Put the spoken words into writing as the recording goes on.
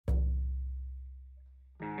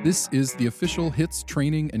This is the official HITS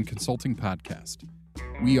Training and Consulting Podcast.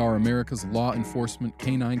 We are America's law enforcement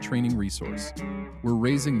canine training resource. We're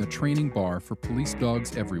raising the training bar for police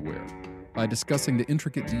dogs everywhere by discussing the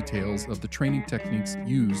intricate details of the training techniques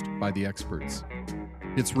used by the experts.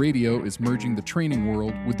 HITS Radio is merging the training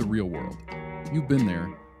world with the real world. You've been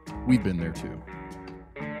there. We've been there too.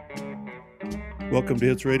 Welcome to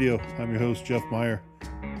HITS Radio. I'm your host, Jeff Meyer.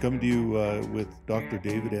 Coming to you with Dr.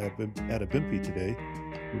 David Adebimpe today.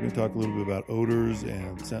 We're going to talk a little bit about odors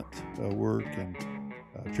and scent work and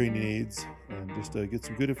training aids, and just get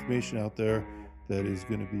some good information out there that is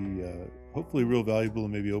going to be hopefully real valuable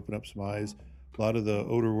and maybe open up some eyes. A lot of the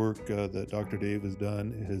odor work that Dr. Dave has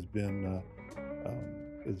done has been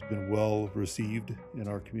well received in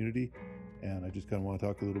our community, and I just kind of want to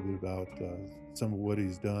talk a little bit about some of what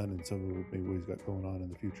he's done and some of maybe what he's got going on in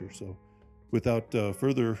the future. So without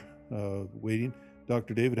further waiting,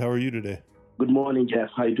 Dr. David, how are you today? Good morning, Jeff.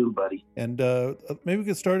 How you doing, buddy? And maybe we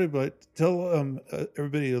get started, but tell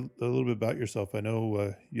everybody a little bit about yourself. I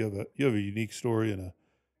know you have a unique story and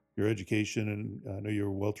your education, and I know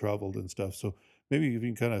you're well traveled and stuff. So maybe you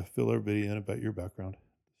can kind of fill everybody in about your background to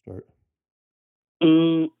start.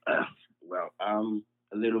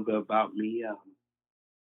 A little bit about me. Of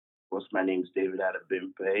course, my name is David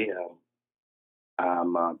Adebimpe.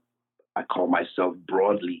 I call myself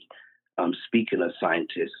broadly speaking a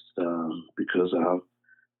scientist because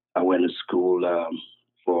I went to school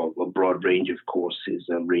for a broad range of courses,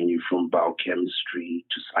 ranging from biochemistry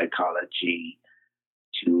to psychology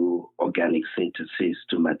to organic synthesis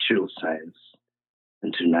to material science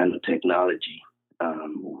and to nanotechnology,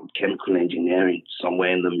 chemical engineering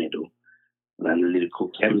somewhere in the middle, and analytical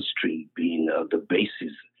chemistry being the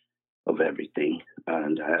basis of everything,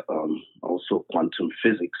 and also quantum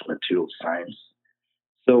physics, material science.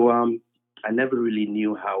 So I never really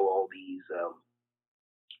knew how all these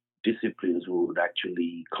disciplines would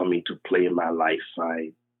actually come into play in my life.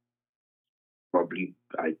 I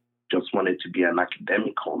just wanted to be an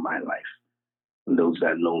academic all my life. And those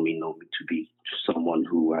that know me to be someone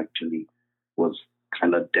who actually was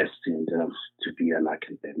kind of destined to be an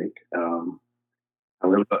academic.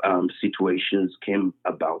 However, situations came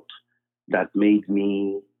about that made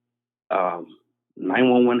me,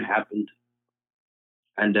 911 happened.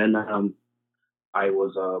 And then I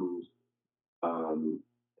was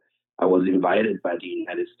invited by the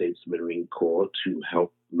United States Marine Corps to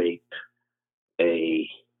help make a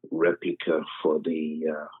replica for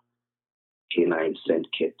the K9 scent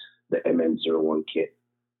kit, the MM01 kit.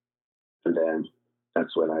 And then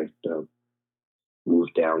that's when I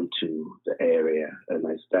moved down to the area and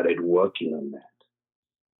I started working on that.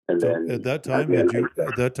 And so then at that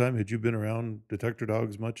time, had you been around detector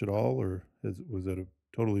dogs much at all, or was that a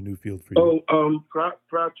totally new field for you?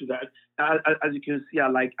 Prior to that, as you can see,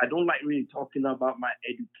 I don't like really talking about my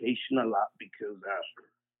education a lot because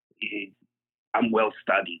I'm well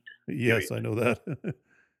studied. Yes, I know that.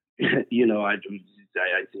 I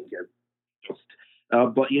think just.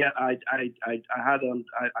 But yeah, I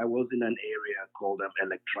was in an area called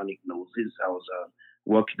electronic noses.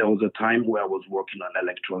 There was a time where I was working on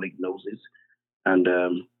electronic noses, and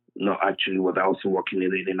was also working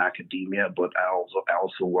in academia, but I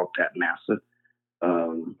also worked at NASA,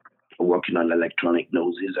 working on electronic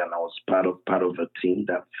noses, and I was part of a team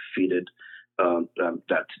that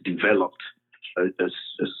that developed a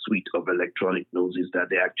suite of electronic noses that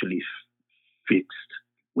they actually fixed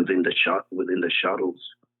within the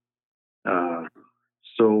shuttles.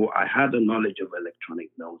 So I had the knowledge of electronic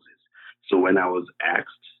noses. So when I was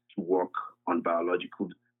asked to work on biological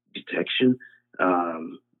detection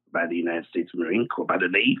by the United States Marine Corps, by the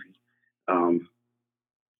Navy,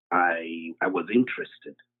 I was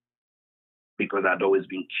interested because I'd always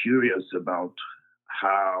been curious about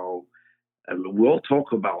how we all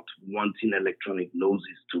talk about wanting electronic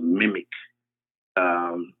noses to mimic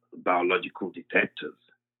biological detectors.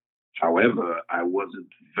 However, I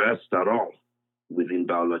wasn't versed at all within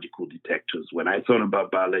biological detectors. When I thought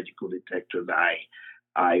about biological detectors,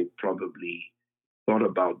 I probably thought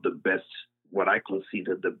about the best, what I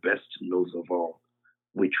consider the best nose of all,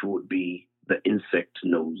 which would be the insect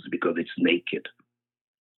nose because it's naked.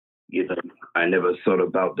 I never thought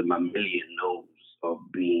about the mammalian nose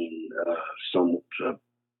of being the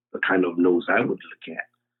kind of nose I would look at.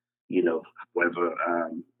 However,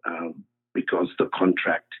 because the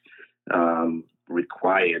contract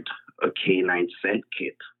required a K9 scent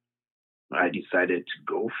kit, I decided to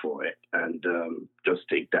go for it and just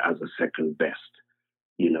take that as a second best,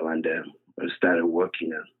 and I started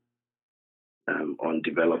working on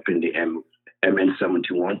developing the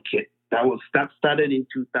MN71 kit. That started in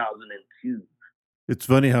 2002. It's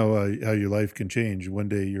funny how your life can change. One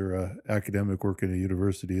day you're a academic working at a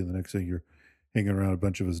university, and the next thing you're hanging around a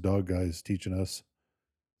bunch of us dog guys teaching us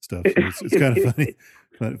stuff. So it's kind of funny,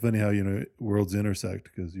 funny how worlds intersect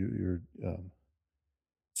because you're.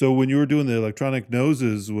 So when you were doing the electronic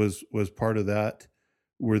noses, was part of that?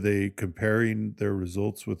 Were they comparing their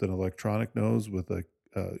results with an electronic nose with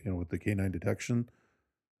with the canine detection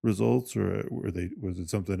results, or was it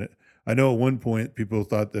something that, I know at one point people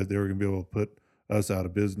thought that they were going to be able to put us out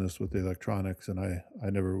of business with the electronics, and I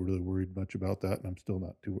never really worried much about that, and I'm still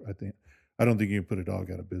not too. I don't think you can put a dog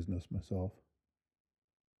out of business myself.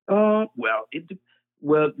 Well,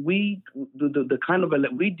 we the kind of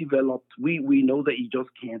we developed. We know that you just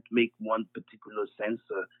can't make one particular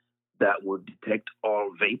sensor that will detect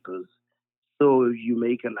all vapors. So you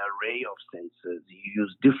make an array of sensors. You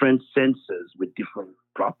use different sensors with different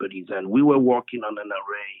properties, and we were working on an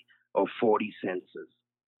array of 40 sensors,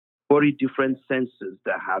 40 different sensors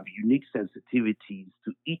that have unique sensitivities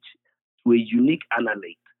to a unique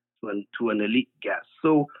analyte, to an elite gas.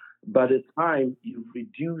 So by the time you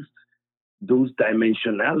reduced those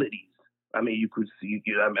dimensionalities, I mean, you could see,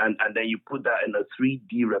 and then you put that in a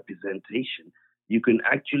 3D representation, you can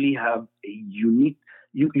actually have a unique,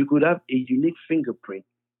 you could have a unique fingerprint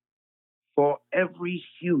for every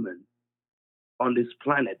human on this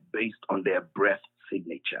planet based on their breath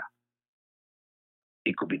signature.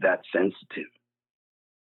 It could be that sensitive.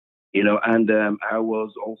 And I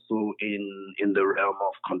was also in the realm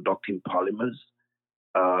of conducting polymers.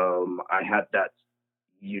 I had that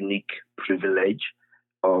unique privilege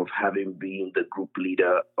of having been the group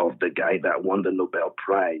leader of the guy that won the Nobel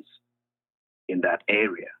Prize in that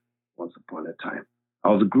area once upon a time. I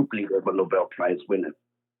was a group leader of a Nobel Prize winner,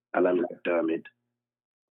 Alan McDermid.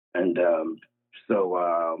 And so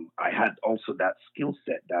I had also that skill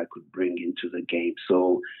set that I could bring into the game.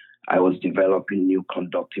 So I was developing new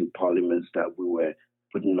conducting polymers that we were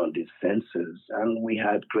putting on these sensors, and we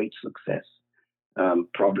had great success.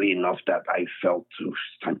 Probably enough that I felt it's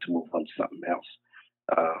time to move on to something else.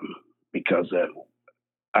 Because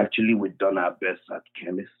actually we'd done our best as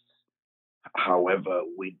chemists. However,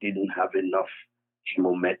 we didn't have enough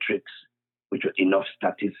chemometrics, which were enough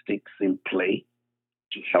statistics in play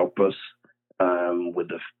to help us with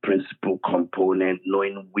the principal component,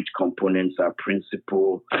 knowing which components are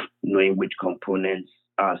principal, knowing which components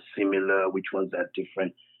are similar, which ones are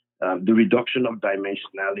different. The reduction of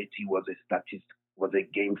dimensionality was a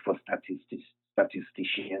game for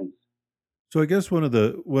statisticians. So I guess one of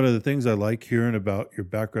the things I like hearing about your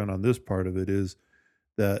background on this part of it is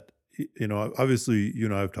that obviously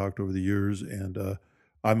I've talked over the years, and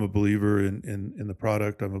I'm a believer in the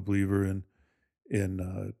product. I'm a believer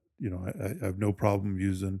I have no problem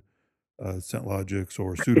using ScentLogix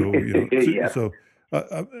or pseudo. Yeah. So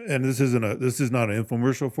and this is not an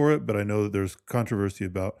infomercial for it, but I know that there's controversy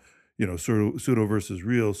about pseudo versus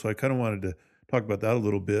real. So I kind of wanted to talk about that a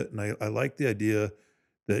little bit, and I like the idea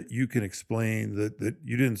that you can explain that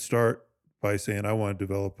you didn't start by saying I want to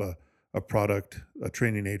develop a product, a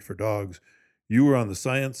training aid for dogs. You were on the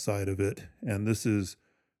science side of it, and this is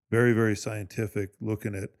very, very scientific,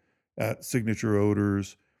 looking at signature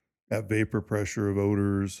odors, at vapor pressure of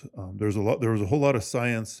odors. There was a whole lot of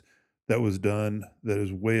science that was done that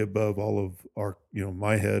is way above all of our,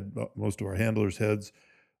 my head, most of our handlers' heads,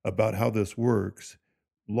 about how this works,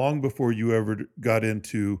 long before you ever got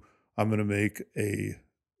into, I'm going to make a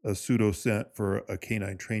pseudo scent for a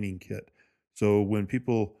canine training kit. So when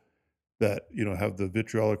people that have the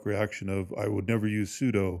vitriolic reaction of I would never use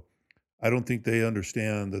pseudo, I don't think they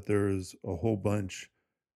understand that there is a whole bunch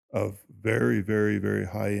of very, very, very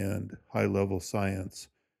high end, high level science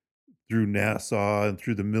through NASA and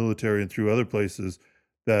through the military and through other places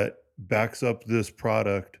that backs up this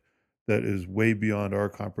product that is way beyond our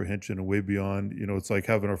comprehension and way beyond, it's like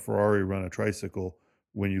having a Ferrari run a tricycle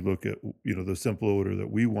when you look at, the simple odor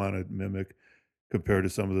that we want to mimic compared to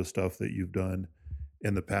some of the stuff that you've done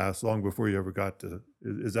in the past, long before you ever got to.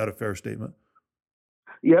 Is that a fair statement?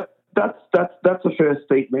 Yep, that's a fair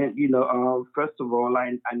statement. First of all,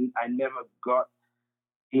 I never got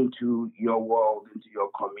into your world, into your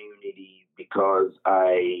community, because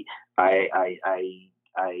I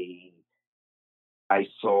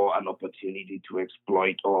saw an opportunity to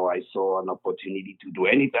exploit, or I saw an opportunity to do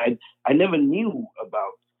anything. I never knew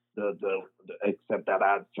about the except that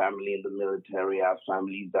I had family in the military. I have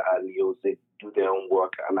families that are Leos. They do their own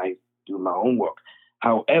work, and I do my own work.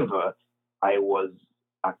 However, I was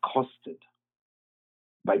accosted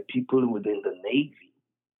by people within the Navy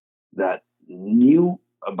that knew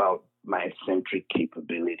about my eccentric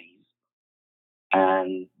capabilities,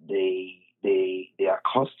 and they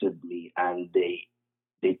accosted me, and they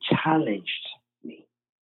they challenged me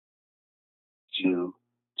to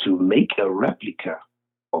make a replica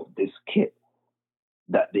of this kit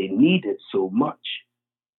that they needed so much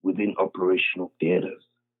within operational theaters.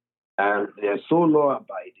 And they're so law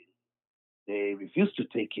abiding, they refuse to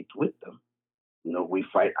take it with them. We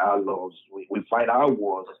fight our laws, we fight our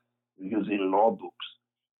wars using law books.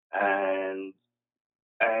 And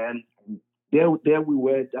there we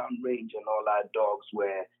were downrange, and all our dogs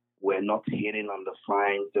were not hitting on the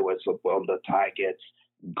fines, they were on the targets,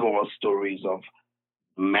 gore stories of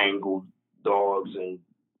mangled dogs and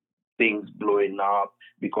things blowing up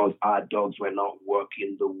because our dogs were not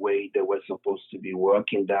working the way they were supposed to be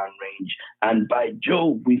working downrange. And by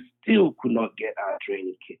Jove, we still could not get our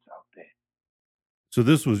training kits out there. So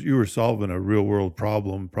you were solving a real world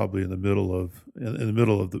problem, probably literally in the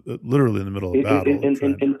middle of battle.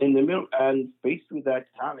 In the middle, and faced with that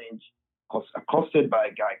challenge, accosted by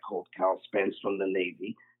a guy called Carl Spence from the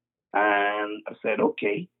Navy. And I said,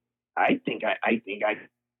 okay, I think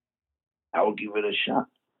I will give it a shot.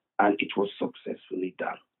 And it was successfully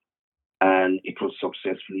done. And it was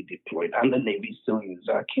successfully deployed. And the Navy still uses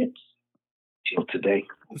our kits till today.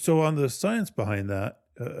 So on the science behind that,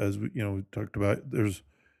 as we talked about,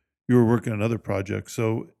 you were working on other projects.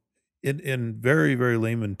 So in very, very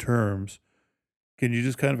layman terms, can you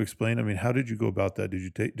just kind of explain? I mean, how did you go about that? Did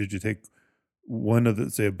you take one of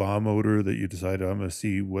the, say, a bomb odor that you decided I'm going to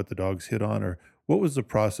see what the dogs hit on, or what was the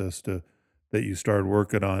process that you started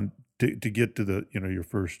working on to get to the your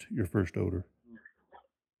first odor?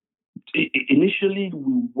 Initially,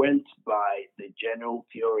 we went by the general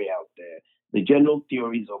theory out there, the general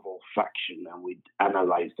theories of olfaction, and we'd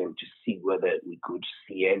analyze them to see whether we could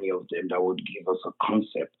see any of them that would give us a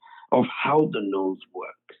concept of how the nose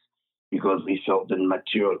works. Because we felt the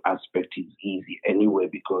material aspect is easy anyway,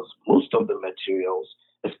 because most of the materials,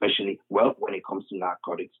 especially, when it comes to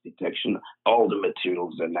narcotics detection, all the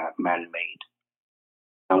materials are not man-made.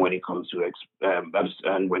 And when it comes to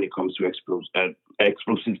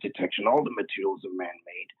explosives detection, all the materials are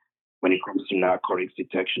man-made. When it comes to narcotics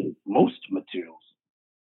detection, most materials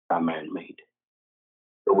are man-made.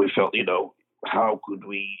 So we felt, how could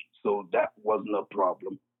we? So that wasn't a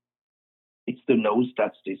problem. It's the nose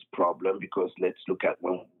that's this problem, because let's look at,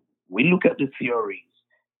 when we look at the theories,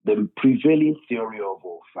 the prevailing theory of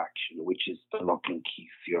olfaction, which is the lock and key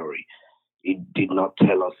theory, it did not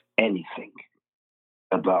tell us anything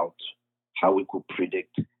about how we could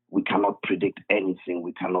predict. We cannot predict anything.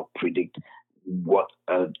 We cannot predict what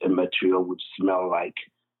a material would smell like,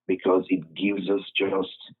 because it gives us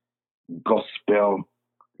just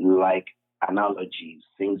gospel-like analogies,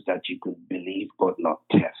 things that you could believe but not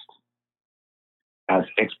test, as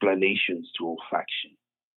explanations to olfaction.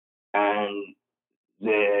 And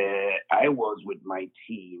I was with my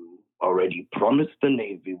team, already promised the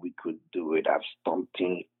Navy we could do it. I've stomped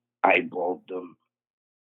in, eyeballed them,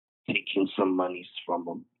 taken some monies from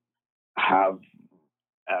them, have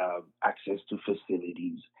access to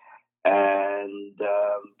facilities, and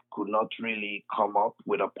could not really come up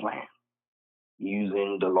with a plan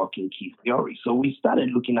using the lock and key theory. So we started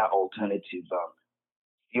looking at alternative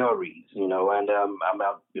theories, and I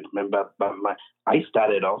remember I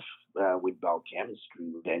started off with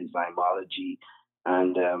biochemistry, with enzymology,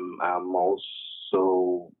 and I'm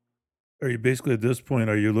also. Are you basically at this point?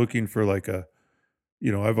 Are you looking for like a?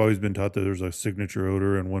 I've always been taught that there's a signature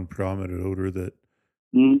odor and one predominant odor that.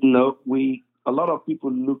 No, a lot of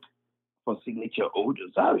people look for signature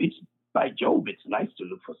odors. It's by Jove, it's nice to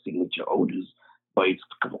look for signature odors, but it's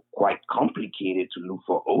quite complicated to look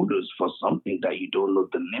for odors for something that you don't know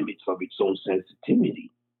the limits of its own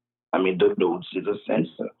sensitivity. I mean, the nose is a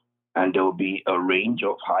sensor, and there will be a range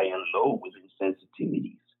of high and low within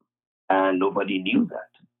sensitivities, and nobody knew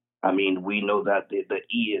that. I mean, we know that the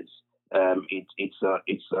ears, it's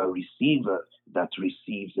a receiver that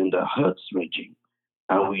receives in the Hertz region,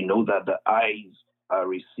 and we know that the eyes are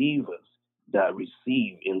receivers that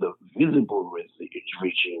receive in the visible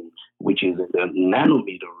region, which is in the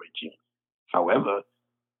nanometer region. However,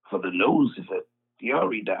 for the nose, is a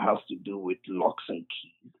theory that has to do with locks and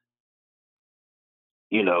keys,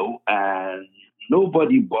 and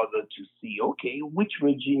nobody bothered to see, okay, which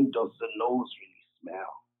region does the nose really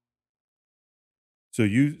smell? So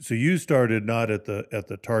you started not at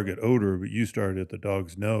the target odor, but you started at the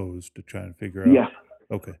dog's nose to try and figure out. Yeah.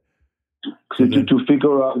 Okay. So to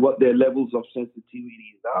figure out what their levels of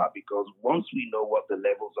sensitivities are, because once we know what the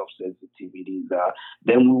levels of sensitivities are,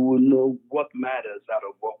 then we will know what matters out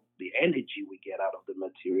of what the energy we get out of the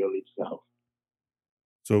material itself.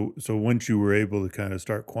 So once you were able to kind of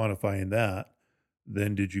start quantifying that,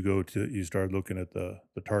 then did you start looking at the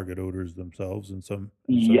target odors themselves in some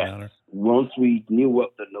Yes. manner? Once we knew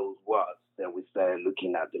what the nose was, then we started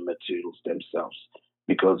looking at the materials themselves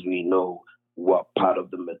because we know what part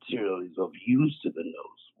of the material is of use to the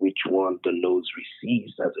nose, which one the nose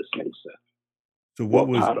receives as a sensor, So what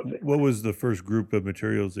part of it. what was the first group of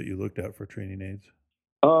materials that you looked at for training aids?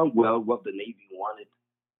 Well, what the Navy wanted,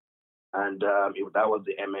 and that was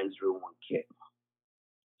the MN01 kit.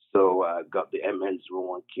 So I got the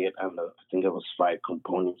MN01 kit, and I think it was 5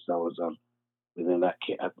 components that was within that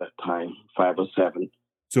kit at that time, 5 or 7.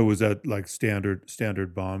 So was that like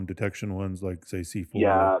standard bomb detection ones, like say C4,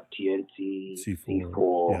 Yeah, TNT, C4?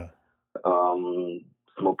 C4, Yeah. um,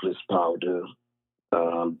 smokeless powder,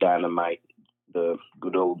 dynamite, the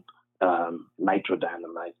good old nitro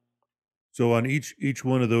dynamite. So on each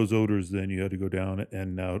one of those odors, then you had to go down,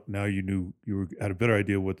 and now you knew had a better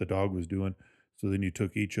idea what the dog was doing. So then you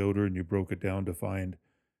took each odor and you broke it down to find.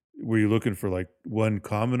 Were you looking for like one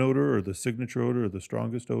common odor, or the signature odor, or the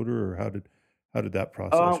strongest odor, or how did that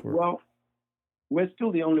process work? Well, we're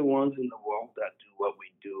still the only ones in the world that do what we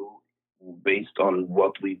do based on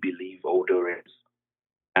what we believe odor is.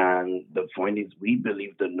 And the point is, we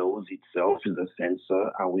believe the nose itself is a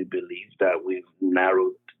sensor, and we believe that we've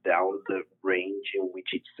narrowed down the range in which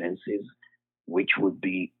it senses, which would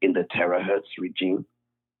be in the terahertz regime.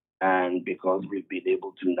 And because we've been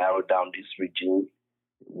able to narrow down this regime,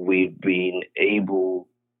 we've been able,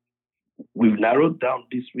 we've narrowed down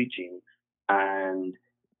this regime, and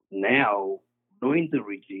now knowing the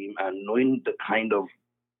regime and knowing the kind of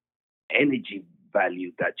energy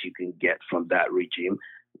value that you can get from that regime,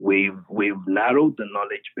 we've narrowed the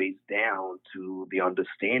knowledge base down to the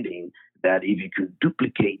understanding that if you could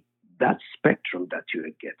duplicate that spectrum that you're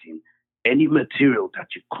getting, any material that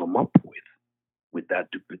you come up with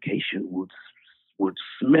that duplication would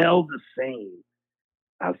smell the same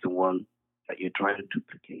as the one that you're trying to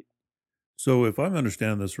duplicate. So if I'm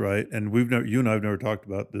understanding this right, and you and I've never talked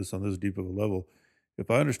about this on this deep of a level.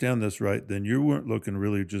 If I understand this right, then you weren't looking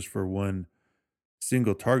really just for one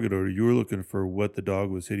single target odor. You were looking for what the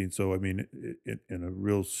dog was hitting. So I mean, in a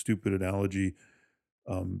real stupid analogy,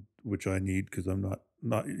 which I need because I'm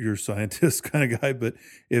not your scientist kind of guy. But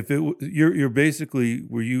if you're basically,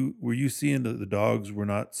 were you seeing that the dogs were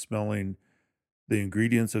not smelling the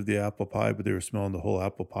ingredients of the apple pie, but they were smelling the whole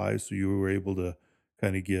apple pie, so you were able to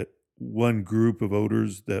kind of get one group of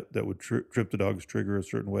odors that would trip the dog's trigger a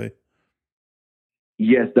certain way.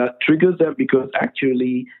 Yes, that triggers them because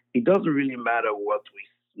actually it doesn't really matter what we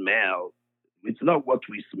smell. It's not what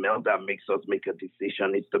we smell that makes us make a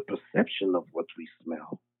decision, it's the perception of what we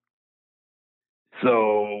smell.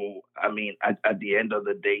 So, I mean, at the end of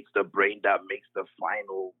the day, it's the brain that makes the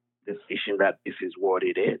final decision that this is what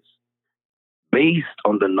it is based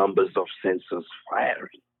on the numbers of sensors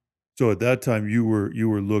firing. So at that time, you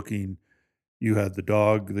were looking. You had the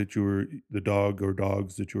dog or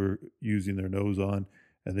dogs that you were using their nose on,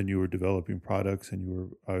 and then you were developing products, and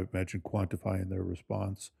you were, I imagine, quantifying their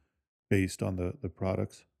response based on the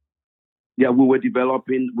products. Yeah, we were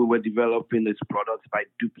developing this product by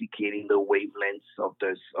duplicating the wavelengths of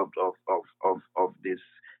this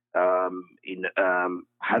in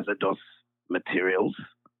hazardous materials,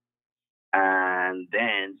 and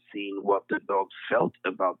then seeing what the dogs felt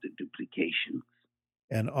about the duplication.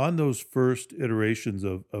 And on those first iterations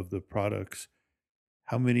of the products,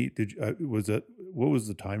 how many did you, was that? What was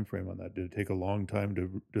the time frame on that? Did it take a long time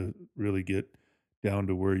to really get down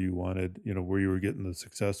to where you wanted? You know, where you were getting the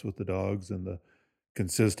success with the dogs and the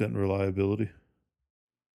consistent reliability.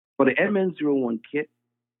 For the MN01 kit,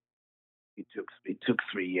 it took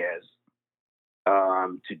 3 years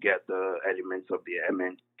to get the elements of the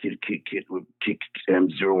MN kit with kit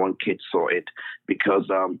 01 kit sorted because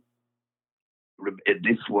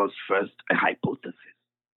this was first a hypothesis,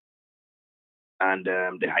 and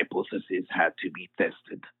the hypothesis had to be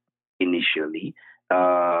tested initially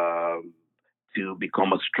to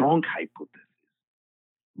become a strong hypothesis.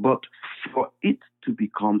 But for it to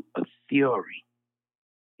become a theory,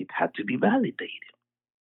 it had to be validated.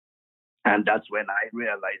 And that's when I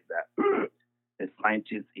realized that a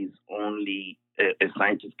scientist is only a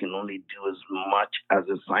scientist can only do as much as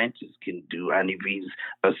a scientist can do. And if he's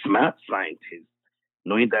a smart scientist,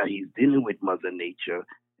 knowing that he's dealing with Mother Nature,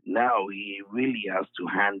 now he really has to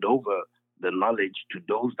hand over the knowledge to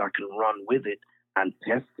those that can run with it and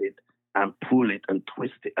test it and pull it and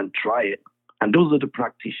twist it and try it. And those are the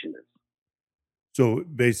practitioners. So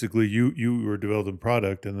basically, you were developing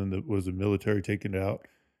product, and then was the military taking it out,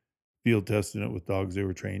 field testing it with dogs they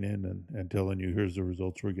were training, and telling you, here's the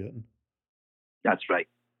results we're getting. That's right.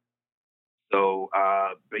 So,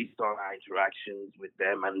 based on our interactions with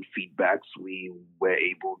them and feedbacks, we were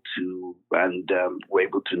able to were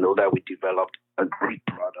able to know that we developed a great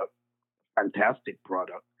product, fantastic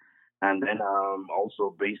product, and then also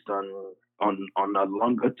based on a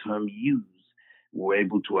longer term use, we were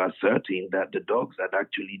able to ascertain that the dogs had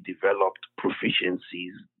actually developed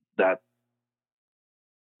proficiencies that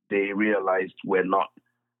they realized were not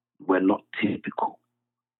typical.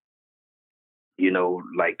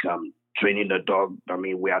 Like training a dog. I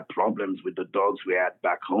mean, we had problems with the dogs we had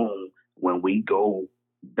back home. When we go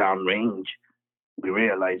downrange, we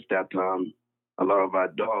realized that a lot of our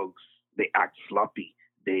dogs, they act sloppy.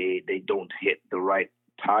 They don't hit the right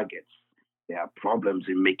targets. They have problems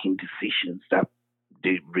in making decisions that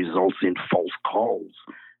they results in false calls,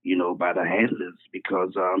 by the handlers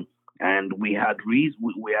because and we had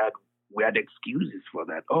we had excuses for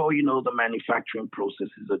that. Oh, the manufacturing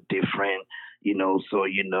processes are different, so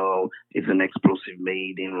it's an explosive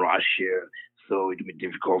made in Russia, so it'd be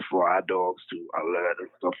difficult for our dogs to alert and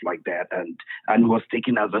stuff like that, and it was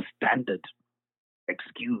taken as a standard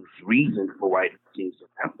excuse, reason for why things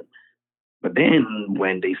happen. But then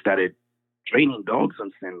when they started training dogs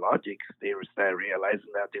on Logics, they started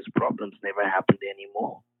realizing that these problems never happened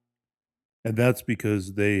anymore. And that's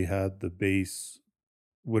because they had the base,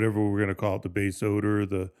 whatever we're going to call it, the base odor,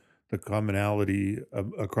 the commonality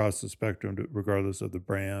across the spectrum, regardless of the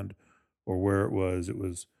brand or where it was.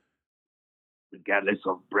 Regardless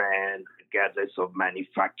of brand, regardless of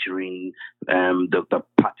manufacturing, the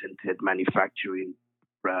patented manufacturing,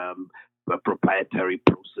 proprietary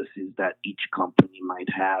processes that each company might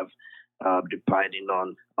have, depending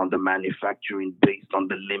on the manufacturing based on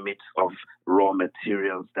the limits of raw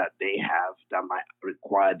materials that they have that might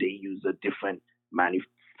require they use a different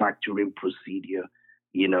manufacturing procedure,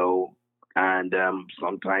 you know, and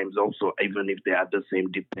sometimes also even if they are the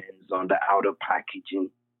same depends on the outer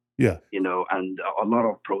packaging, Yeah. and a lot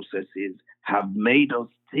of processes have made us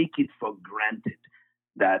take it for granted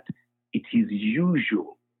that it is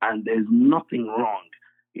usual and there's nothing wrong.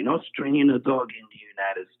 Training a dog in the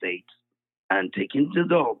United States and taking the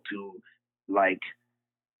dog to like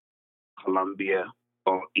Colombia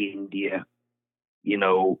or India,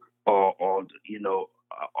 and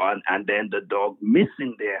then the dog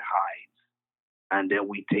missing their hides, and then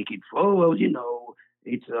we take it for, oh well,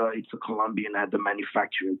 it's a Colombian and the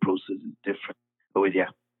manufacturing process is different. Oh yeah,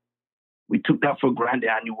 we took that for granted,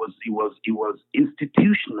 and it was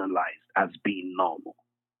institutionalized as being normal.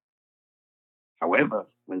 However,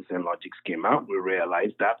 when Logics came out, we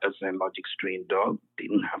realized that a Logics trained dog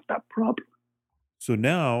didn't have that problem. So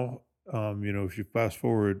now, if you fast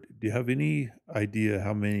forward, do you have any idea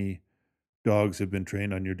how many dogs have been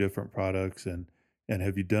trained on your different products, and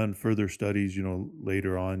have you done further studies,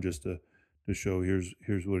 later on just to show here's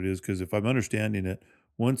what it is? Because if I'm understanding it,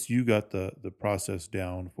 once you got the process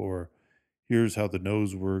down for here's how the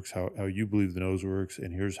nose works, how you believe the nose works,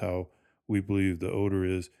 and here's how we believe the odor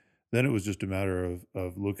is, then it was just a matter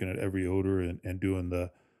of looking at every odor and doing the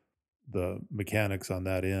mechanics on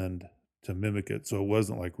that end to mimic it. So it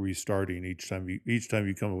wasn't like restarting each time you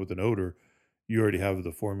come up with an odor, you already have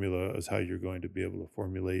the formula as how you're going to be able to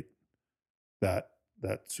formulate that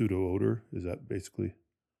that pseudo odor. Is that basically?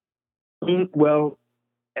 Well,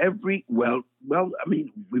 I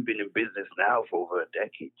mean, we've been in business now for over a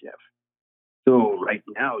decade, Jeff. So right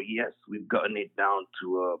now, yes, we've gotten it down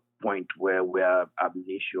to a point where we have ab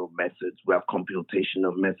initio methods, we have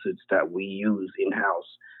computational methods that we use in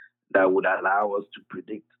house that would allow us to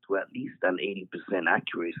predict to at least an 80%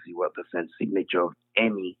 accuracy what the scent signature of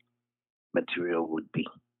any material would be.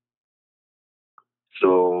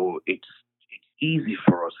 So it's easy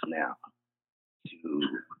for us now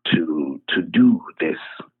to do this.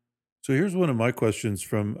 So here's one of my questions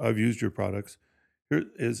from I've used your products. Here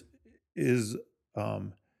is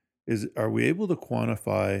um is are we able to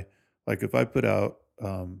quantify, like if I put out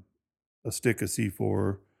a stick of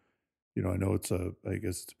C4, I know I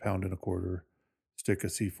guess it's a pound and a quarter stick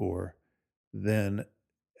of C4, then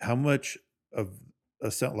how much of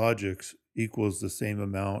a Scent Logics equals the same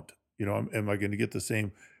amount? Am I going to get the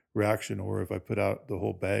same reaction, or if I put out the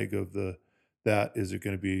whole bag of that, is it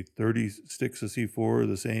going to be 30 sticks of C4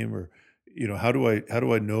 the same, or how do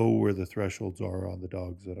I know where the thresholds are on the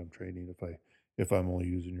dogs that I'm training if I'm only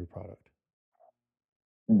using your product?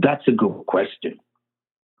 That's a good question.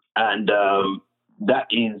 And that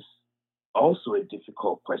is also a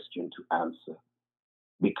difficult question to answer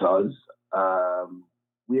because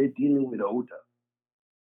we're dealing with odor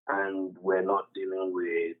and we're not dealing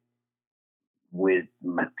with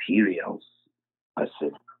materials, I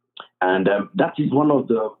said. And that is one of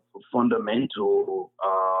the fundamental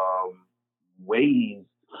ways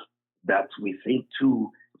that we think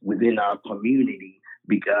too within our community,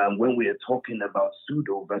 because when we are talking about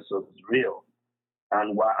pseudo versus real.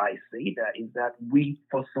 And why I say that is that we,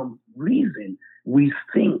 for some reason, we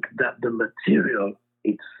think that the material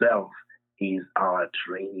itself is our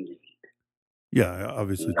training aid. Yeah,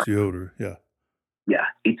 obviously it's the odor. Yeah. Yeah,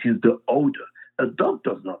 it is the odor. A dog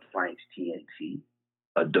does not find TNT.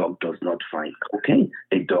 A dog does not find cocaine.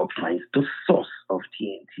 A dog finds the source of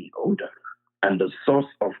TNT odor and the source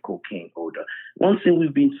of cocaine odor. One thing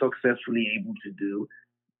we've been successfully able to do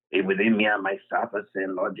within me and my staff at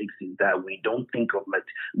St. Logics is that we don't think of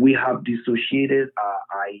we have dissociated our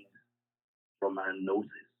eyes from our noses,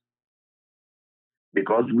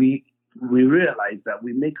 because we realize that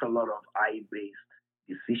we make a lot of eye-based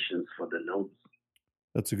decisions for the nose.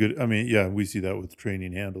 That's a good, I mean, yeah, we see that with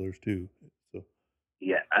training handlers too. So.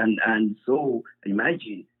 Yeah, and so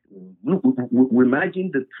imagine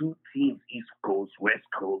the two teams, East Coast, West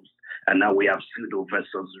Coast, and now we have pseudo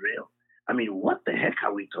versus real. I mean, what the heck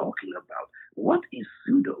are we talking about? What is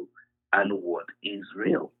pseudo and what is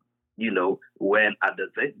real? You know, when at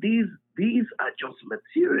the these are just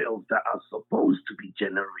materials that are supposed to be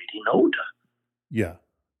generating odor. Yeah,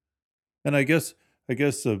 and I guess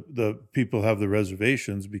the people have the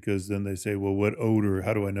reservations, because then they say, well, what odor?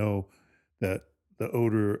 How do I know that the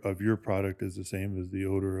odor of your product is the same as the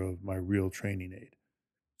odor of my real training aid?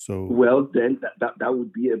 So, well, then that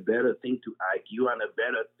would be a better thing to argue and a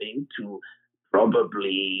better thing to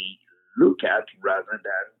probably look at, rather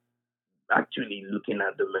than actually looking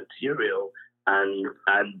at the material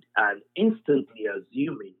and instantly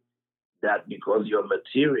assuming that because your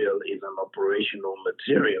material is an operational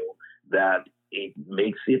material, that it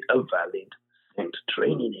makes it a valid scent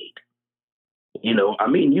training aid. You know, I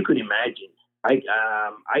mean, you could imagine,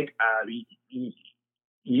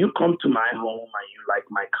 you come to my home and you like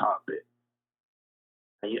my carpet.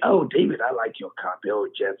 And oh, David, I like your carpet. Oh,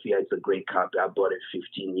 Jeff, yeah, it's a great carpet. I bought it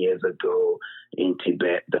 15 years ago in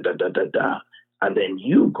Tibet, And then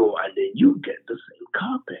you go and then you get the same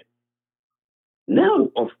carpet. Now,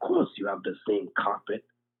 of course, you have the same carpet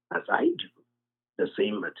as I do, the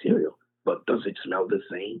same material. But does it smell the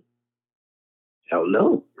same? Hell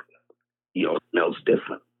no. Yours smells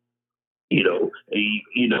different.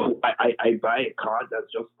 I buy a car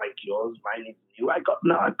that's just like yours. Mine is new. I got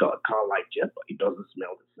a car like Jeff, but it doesn't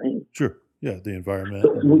smell the same. Sure. Yeah, the environment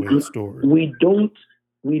and the way it's stored. We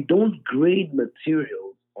don't grade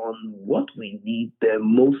materials on what we need the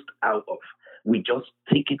most out of. We just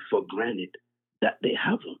take it for granted that they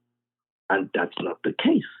have them. And that's not the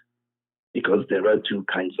case, because there are two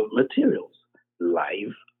kinds of materials,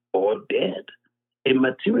 live or dead. A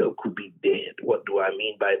material could be dead. What do I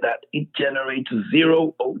mean by that? It generates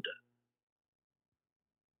zero odor.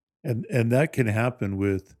 And that can happen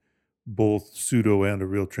with both pseudo and a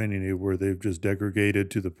real training aid, where they've just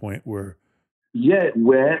degraded to the point where... Yeah,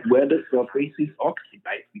 where the surface is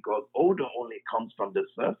oxidized, because odor only comes from the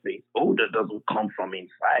surface. Odor doesn't come from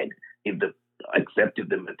inside, except if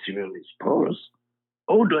the material is porous.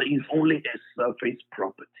 Odor is only a surface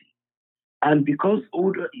property. And because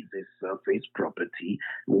odor is a surface property,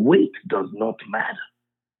 weight does not matter.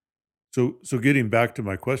 So getting back to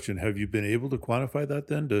my question, have you been able to quantify that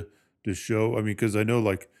then to show? I mean, because I know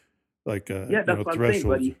that's what I'm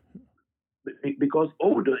saying, but because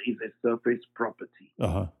odor is a surface property,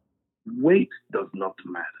 weight does not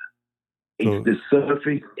matter. It's the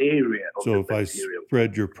surface area of the material. So if I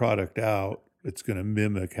spread your product out, it's going to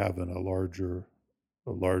mimic having a larger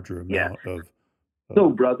amount of... So,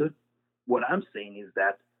 brother, what I'm saying is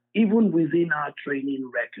that even within our training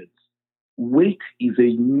records, weight is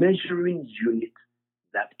a measuring unit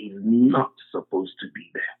that is not supposed to be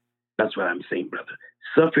there. That's what I'm saying, brother.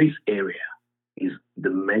 Surface area is the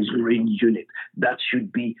measuring unit that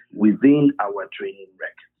should be within our training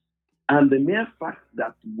records. And the mere fact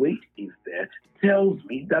that weight is there tells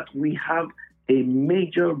me that we have a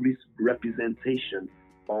major representation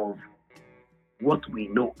of what we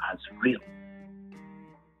know as real.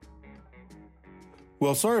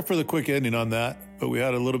 Well, sorry for the quick ending on that, but we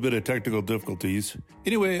had a little bit of technical difficulties.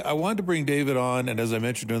 Anyway, I wanted to bring David on, and as I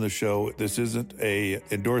mentioned during the show, this isn't an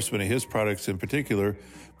endorsement of his products in particular,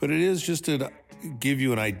 but it is just to give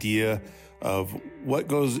you an idea of what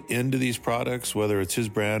goes into these products, whether it's his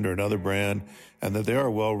brand or another brand, and that they are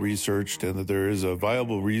well researched and that there is a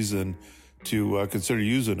viable reason to consider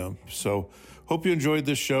using them. So hope you enjoyed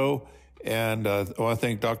this show, and I want to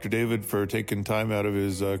thank Dr. David for taking time out of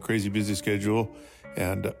his crazy busy schedule.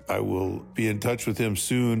 And I will be in touch with him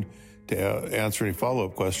soon to answer any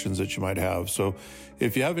follow-up questions that you might have. So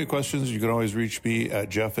if you have any questions, you can always reach me at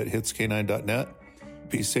jeff@hitscanine.net.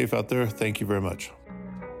 Be safe out there. Thank you very much.